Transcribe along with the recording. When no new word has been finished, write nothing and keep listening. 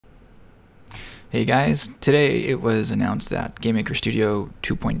Hey guys, today it was announced that GameMaker Studio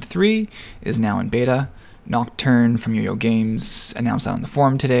 2.3 is now in beta. Nocturne from Yo-Yo Games announced that on the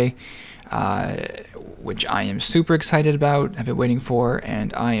forum today, which I am super excited about, I've been waiting for,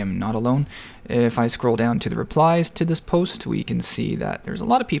 and I am not alone. If I scroll down to the replies to this post, we can see that there's a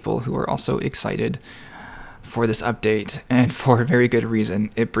lot of people who are also excited for this update, and for a very good reason.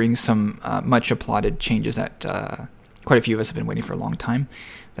 It brings some much applauded changes that quite a few of us have been waiting for a long time,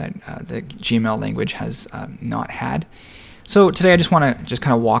 that the GML language has not had. So today I just want to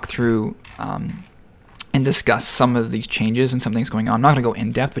kind of walk through and discuss some of these changes and some things going on. I'm not going to go in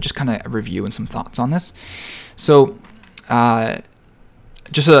depth, but just kind of review and some thoughts on this. So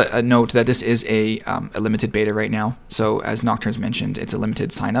just a note that this is a limited beta right now. So as Nocturne's mentioned, it's a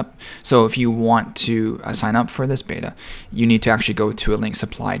limited sign up. So if you want to sign up for this beta, you need to actually go to a link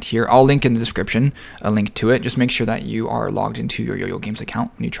supplied here. I'll link in the description a link to it. Just make sure that you are logged into your Yo-Yo Games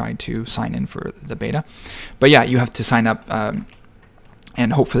account when you try to sign in for the beta. But yeah, you have to sign up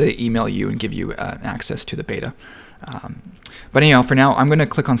and hopefully they email you and give you access to the beta. But anyhow, for now, I'm going to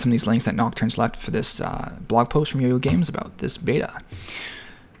click on some of these links that Nocturne's left for this blog post from Yo-Yo Games about this beta.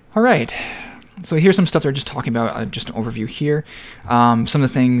 All right, so here's some stuff they're just talking about, just an overview here. Some of the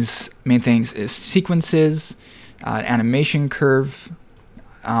things, main things is sequences, animation curve.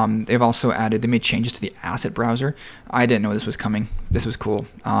 They've also added, they made changes to the asset browser. I didn't know this was coming. This was cool.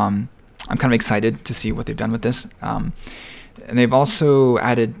 I'm kind of excited to see what they've done with this. And they've also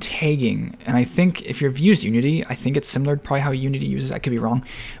added tagging, and I think if you've used Unity, I think it's similar to probably how Unity uses it. I could be wrong,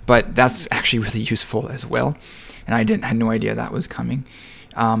 but that's actually really useful as well, and I had no idea that was coming.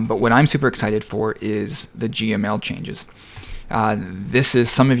 But what I'm super excited for is the GML changes. This is,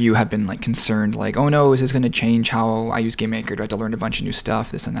 some of you have been like concerned, like, oh no, is this going to change how I use GameMaker? Do I have to learn a bunch of new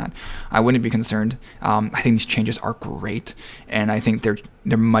stuff, this and that? I wouldn't be concerned. I think these changes are great, and I think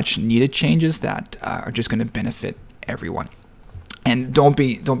they're much needed changes that are just going to benefit everyone. And don't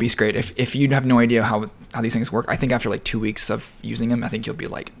be scared if you have no idea how these things work. I think after like 2 weeks of using them, I think you'll be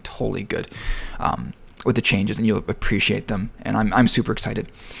like totally good with the changes, and you'll appreciate them. And I'm super excited.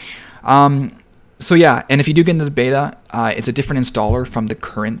 So yeah, and if you do get into the beta, it's a different installer from the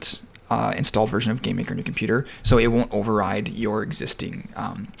current installed version of GameMaker on your computer, so it won't override your existing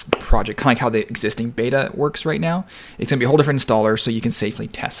project, kind of like how the existing beta works right now. It's going to be a whole different installer, so you can safely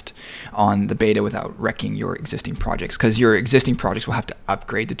test on the beta without wrecking your existing projects, because your existing projects will have to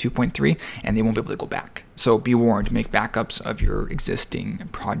upgrade to 2.3, and they won't be able to go back. So be warned, make backups of your existing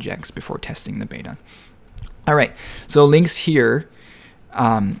projects before testing the beta. All right, so links here.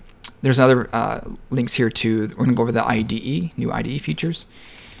 There's other links here too. We're going to go over the IDE, new IDE features.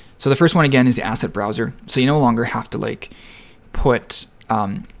 So the first one, again, is the asset browser. So you no longer have to like put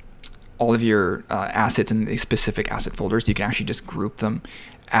all of your assets in the specific asset folders. You can actually just group them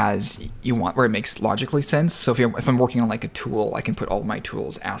as you want, where it makes logically sense. So if I'm working on like a tool, I can put all my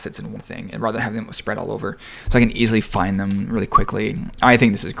tools assets in one thing, and rather than having them spread all over, so I can easily find them really quickly. I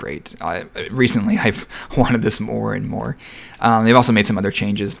think this is great. Recently, I've wanted this more and more. They've also made some other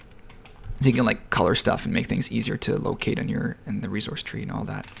changes. So you can like color stuff and make things easier to locate in the resource tree and all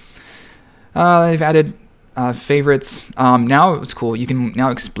that. They've added favorites. Now it's cool. You can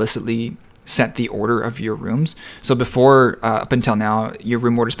now explicitly set the order of your rooms. So before, up until now, your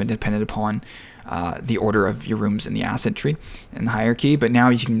room order's been dependent upon the order of your rooms in the asset tree and the hierarchy. But now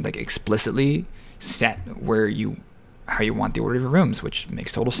you can like explicitly set how you want the order of your rooms, which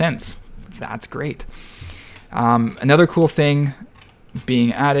makes total sense. That's great. Another cool thing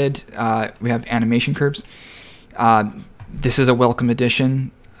being added, we have animation curves. This is a welcome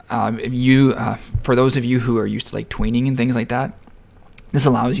addition. For those of you who are used to like tweening and things like that, this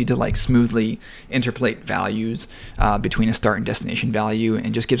allows you to like smoothly interpolate values between a start and destination value,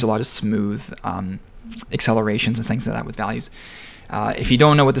 and just gives a lot of smooth accelerations and things like that with values. If you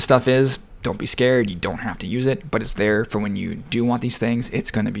don't know what the stuff is, don't be scared. You don't have to use it, but it's there for when you do want these things.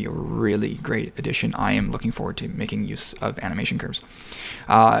 It's going to be a really great addition. I am looking forward to making use of animation curves.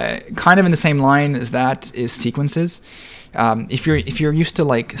 Kind of in the same line as that is sequences. If you're used to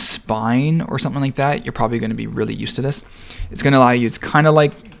like spine or something like that, you're probably going to be really used to this. It's going to allow you. It's kind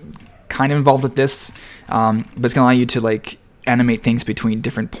of involved with this, but it's going to allow you to like animate things between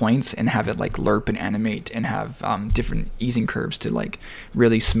different points and have it like lerp and animate and have different easing curves to like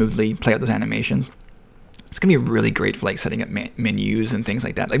really smoothly play out those animations. It's gonna be really great for like setting up menus and things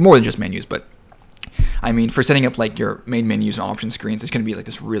like that, like more than just menus, but I mean for setting up like your main menus and option screens. It's gonna be like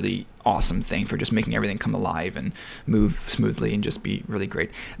this really awesome thing for just making everything come alive and move smoothly and just be really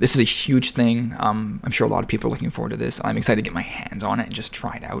great. This is a huge thing. I'm sure a lot of people are looking forward to this. I'm excited to get my hands on it and just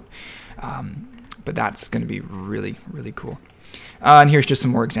try it out. But that's going to be really, really cool. And here's just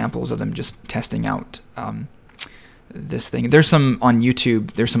some more examples of them just testing out this thing. There's some on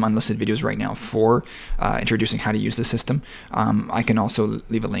YouTube. There's some unlisted videos right now for introducing how to use the system. I can also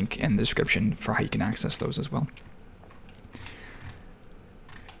leave a link in the description for how you can access those as well.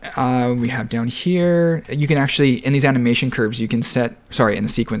 We have down here, you can actually, in these animation curves, you can set, sorry, in the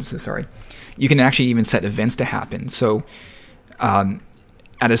sequences, sorry, you can actually even set events to happen. So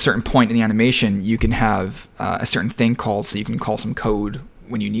at a certain point in the animation, you can have a certain thing called, so you can call some code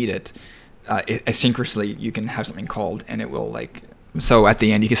when you need it. Asynchronously, you can have something called, and it will like, so at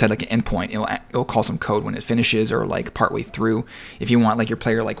the end, you can set like an endpoint. It'll call some code when it finishes, or like partway through. If you want like your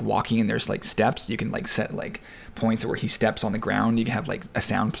player like walking and there's like steps, you can like set like points where he steps on the ground. You can have like a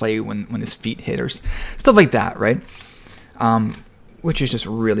sound play when his feet hit or stuff like that, right? Which is just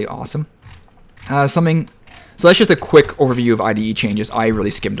really awesome. So that's just a quick overview of IDE changes. I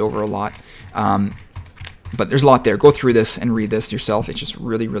really skimmed over a lot. But there's a lot there. Go through this and read this yourself. It's just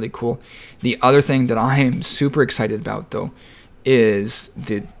really, really cool. The other thing that I am super excited about, though, is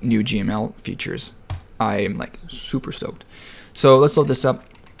the new GML features. I am like super stoked. So let's load this up.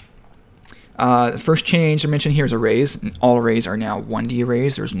 The first change I mentioned here is arrays. All arrays are now 1D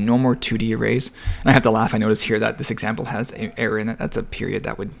arrays. There's no more 2D arrays. And I have to laugh. I noticed here that this example has an error in it. That's a period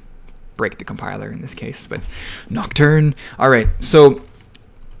that would break the compiler in this case. But Nocturne. All right. So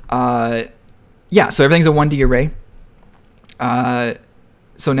yeah, so everything's a 1D array.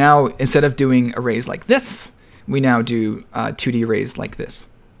 So now instead of doing arrays like this, we now do 2D arrays like this.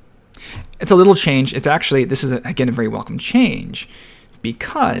 It's a little change. It's actually, this is again a very welcome change,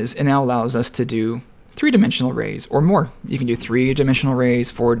 because it now allows us to do 3-dimensional arrays or more. You can do 3-dimensional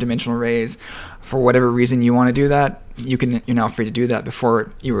arrays, 4-dimensional arrays. For whatever reason you want to do that, you're now free to do that.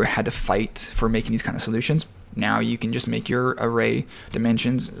 Before, you had to fight for making these kind of solutions. Now you can just make your array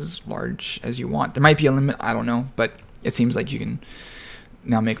dimensions as large as you want. There might be a limit, I don't know, but it seems like you can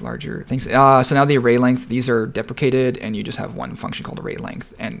now make larger things. So now the array length, these are deprecated, and you just have one function called array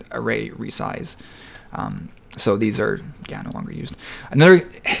length and array resize. So these are, yeah, no longer used. Another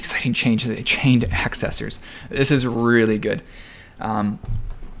exciting change is that it changed accessors. This is really good.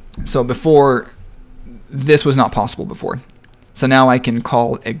 So before, this was not possible before. So now I can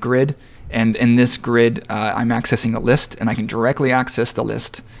call a grid, and in this grid, I'm accessing a list, and I can directly access the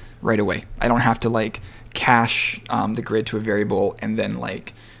list right away. I don't have to like cache the grid to a variable and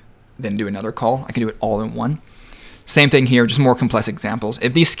then do another call. I can do it all in one. Same thing here, just more complex examples.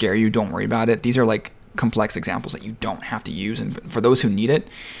 If these scare you, don't worry about it. These are like complex examples that you don't have to use, and for those who need it,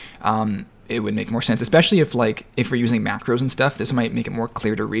 it would make more sense, especially if we're using macros and stuff. This might make it more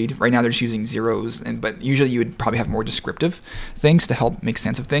clear to read. Right now they're just using zeros, but usually you would probably have more descriptive things to help make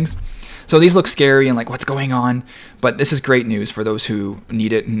sense of things. So these look scary and like what's going on, but this is great news for those who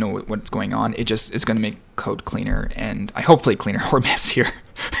need it and know what's going on. It's going to make code cleaner, and hopefully cleaner or messier.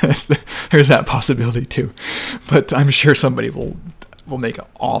 There's that possibility too, but I'm sure somebody will make an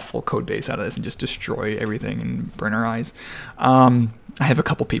awful code base out of this and just destroy everything and burn our eyes. I have a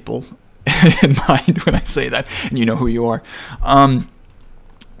couple people in mind when I say that, and you know who you are.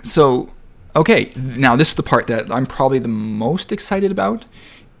 So, okay, now this is the part that I'm probably the most excited about,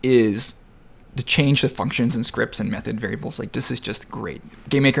 is to change the functions and scripts and method variables. Like, this is just great.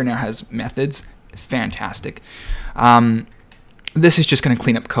 GameMaker now has methods. Fantastic. This is just going to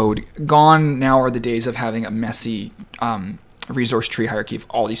clean up code. Gone now are the days of having a messy resource tree hierarchy of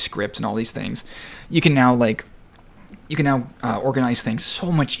all these scripts and all these things. You can now organize things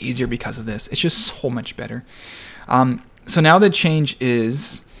so much easier because of this. It's just so much better. So now the change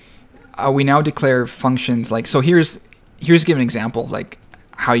is we now declare functions like, so here's give an example of like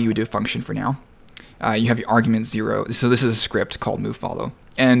how you would do a function for now. You have your argument 0. So this is a script called move follow,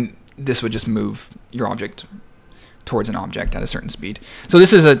 and this would just move your object towards an object at a certain speed. So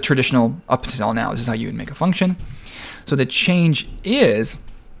this is a traditional, up until now, this is how you would make a function. So the change is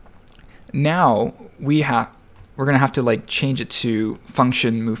now we're going to have to like change it to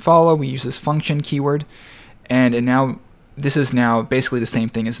function move follow. We use this function keyword, and now this is now basically the same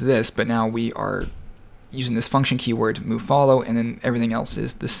thing as this, but now we are using this function keyword move follow, and then everything else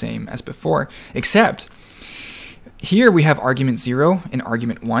is the same as before, except here we have argument 0 and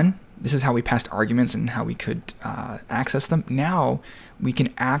argument 1. This is how we passed arguments and how we could access them. Now we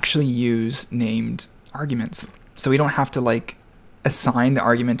can actually use named arguments. So we don't have to like assign the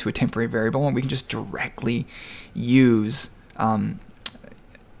argument to a temporary variable, and we can just directly use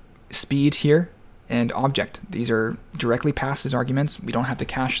speed here and object. These are directly passed as arguments. We don't have to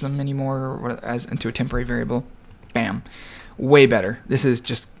cache them anymore as into a temporary variable. Bam. Way better. This is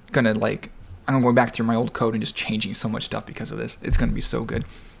just gonna like, I'm going back through my old code and just changing so much stuff because of this. It's gonna be so good.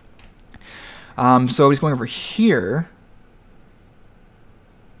 So he's going over here.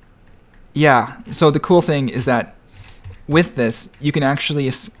 Yeah, so the cool thing is that with this, you can actually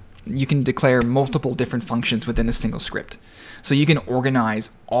declare multiple different functions within a single script. So you can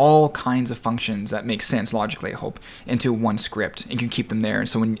organize all kinds of functions that make sense logically, I hope, into one script. You can keep them there. And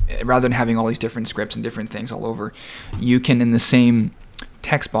so rather than having all these different scripts and different things all over, you can, in the same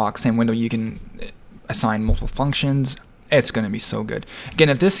text box, same window, you can assign multiple functions. It's going to be so good. Again,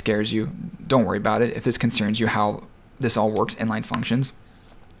 if this scares you, don't worry about it. If this concerns you how this all works, inline functions,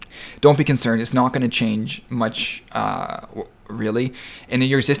 don't be concerned. It's not going to change much, really. And in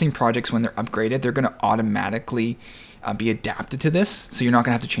your existing projects, when they're upgraded, they're going to automatically be adapted to this. So you're not going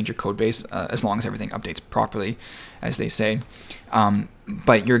to have to change your code base as long as everything updates properly, as they say.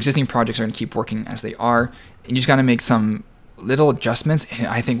 But your existing projects are going to keep working as they are. And you just got to make some little adjustments. And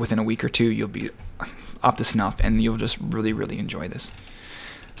I think within a week or two, you'll be up to snuff and you'll just really, really enjoy this.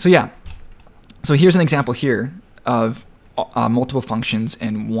 So yeah. So here's an example here of multiple functions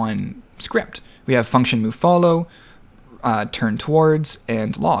in one script. We have function move follow, turn towards,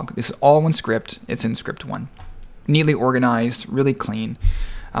 and log. This is all one script. It's in script 1. Neatly organized, really clean.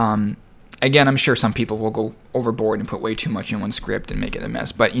 Again, I'm sure some people will go overboard and put way too much in one script and make it a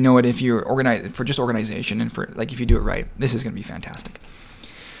mess. But you know what? If you're organized for just organization and for if you do it right, this is going to be fantastic.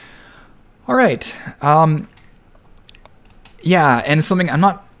 All right. Yeah, and something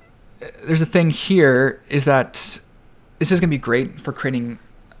there's a thing here is that this is going to be great for creating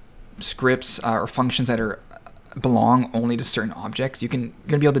scripts or functions that belong only to certain objects. You're going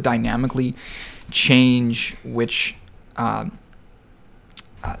to be able to dynamically change which so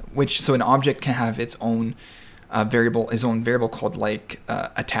an object can have its own variable called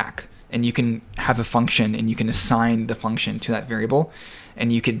attack, and you can have a function and you can assign the function to that variable,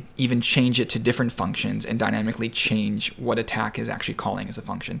 and you could even change it to different functions and dynamically change what attack is actually calling as a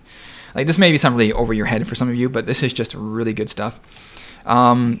function. This may be something really over your head for some of you, but this is just really good stuff.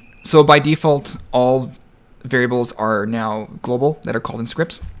 So by default, all variables are now global that are called in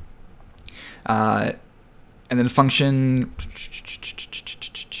scripts. And then function,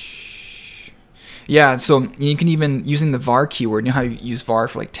 yeah, so you can even, using the var keyword, you know how you use var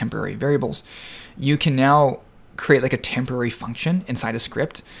for temporary variables, you can now create a temporary function inside a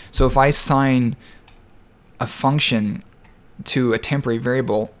script. So if I assign a function to a temporary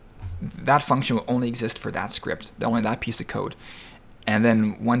variable, that function will only exist for that script, only that piece of code. And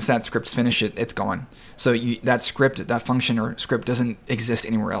then once that script's finished, it's gone. So that script, that function or script doesn't exist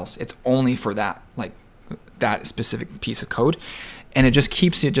anywhere else. It's only for that, that specific piece of code. And it just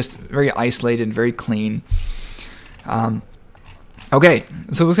keeps it just very isolated, very clean. Okay,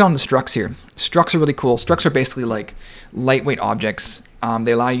 so let's go on to structs here. Structs are really cool. Structs are basically lightweight objects.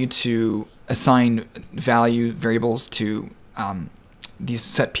 They allow you to assign variables to these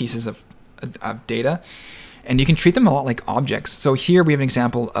set pieces of data. And you can treat them a lot like objects. So here we have an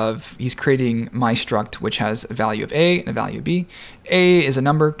example of, he's creating my struct, which has a value of A and a value of B. A is a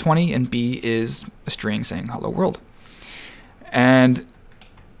number, 20, and B is a string saying hello world. And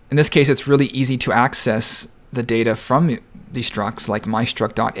in this case, it's really easy to access the data from these structs, like my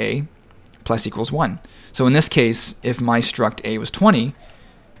struct.a plus equals 1. So in this case, if my struct A was 20,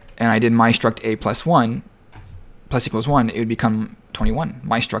 and I did my struct A plus 1 plus equals 1, it would become 21.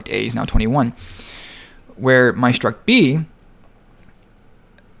 My struct A is now 21. Where my struct B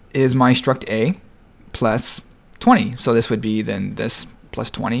is my struct A plus 20. So this would be then this plus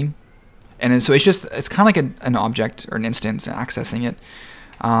 20. And then, so it's kind of like an object or an instance accessing it.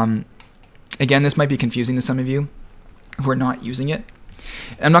 Again, this might be confusing to some of you who are not using it.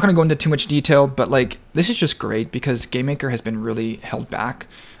 And I'm not going to go into too much detail, but this is just great because GameMaker has been really held back.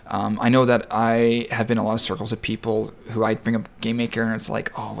 I know that I have been in a lot of circles of people who I bring up GameMaker and it's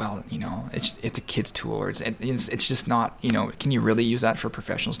oh, well, it's a kid's tool, or it's just not, can you really use that for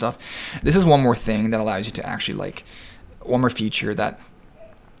professional stuff? This is one more thing that allows you to actually one more feature that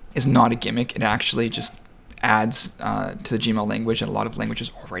is not a gimmick. It actually just adds to the GML language that a lot of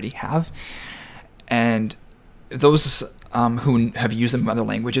languages already have. And those who have used them in other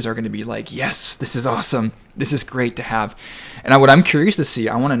languages are going to be yes, this is awesome. This is great to have. And what I'm curious to see,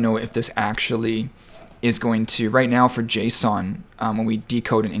 I want to know if this actually is going to, right now for JSON, when we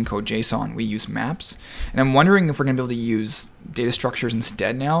decode and encode JSON, we use maps. And I'm wondering if we're going to be able to use data structures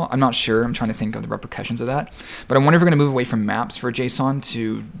instead now. I'm not sure. I'm trying to think of the repercussions of that. But I wonder if we're going to move away from maps for JSON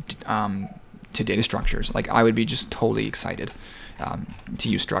to data structures. I would be just totally excited to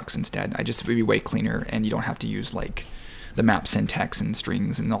use structs instead. It would be way cleaner, and you don't have to use the map syntax and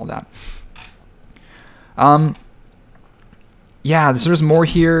strings and all that. Yeah, so there's more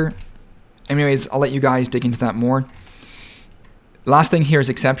here. Anyways, I'll let you guys dig into that more. Last thing here is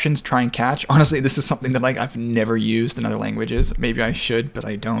exceptions, try and catch. Honestly, this is something that like I've never used in other languages. Maybe I should, but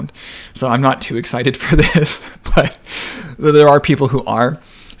I don't. So I'm not too excited for this, but there are people who are.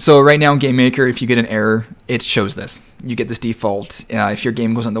 So right now in GameMaker, if you get an error, it shows this. You get this default. If your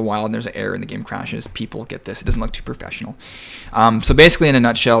game goes on the wild and there's an error and the game crashes, people get this. It doesn't look too professional. So basically, in a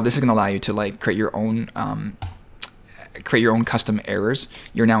nutshell, this is going to allow you to like create your own custom errors.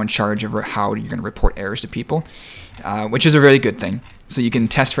 You're now in charge of how you're going to report errors to people, which is a really good thing. So you can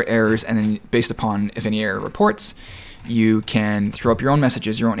test for errors, and then based upon if any error reports, you can throw up your own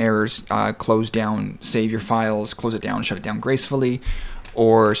messages, your own errors, close down, save your files, close it down, shut it down gracefully,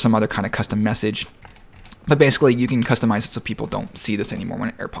 or some other kind of custom message. But basically, you can customize it so people don't see this anymore when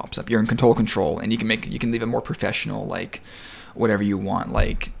an error pops up. You're in control, and you can leave it more professional, like whatever you want.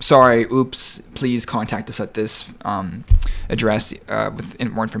 Like, sorry, oops, please contact us at this address with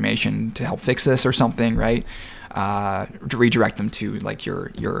more information to help fix this or something, right? To redirect them to like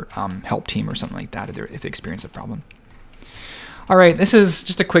your help team or something like that if they experience a problem. All right, this is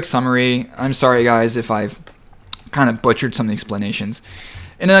just a quick summary. I'm sorry, guys, if I've kind of butchered some of the explanations.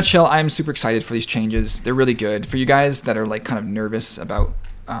 In a nutshell, I'm super excited for these changes. They're really good. For you guys that are like kind of nervous about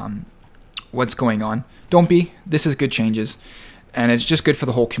what's going on, don't be. This is good changes, and it's just good for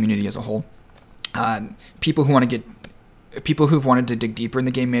the whole community as a whole. People who've wanted to dig deeper in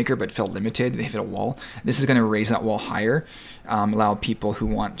the GameMaker but felt limited, they hit a wall. This is going to raise that wall higher, allow people who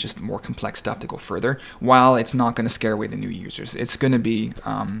want just more complex stuff to go further, while it's not going to scare away the new users. It's going to be,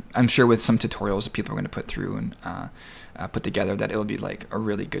 I'm sure with some tutorials that people are going to put through and put together, that it'll be like a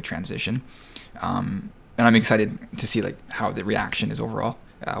really good transition. And I'm excited to see like how the reaction is overall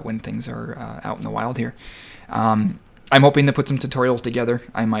when things are out in the wild here. I'm hoping to put some tutorials together.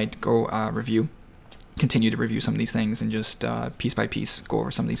 I might go continue to review some of these things and just piece by piece go over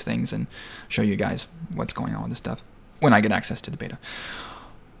some of these things and show you guys what's going on with this stuff when I get access to the beta.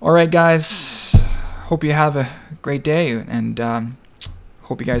 All right, guys, hope you have a great day, and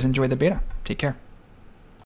hope you guys enjoy the beta. Take care.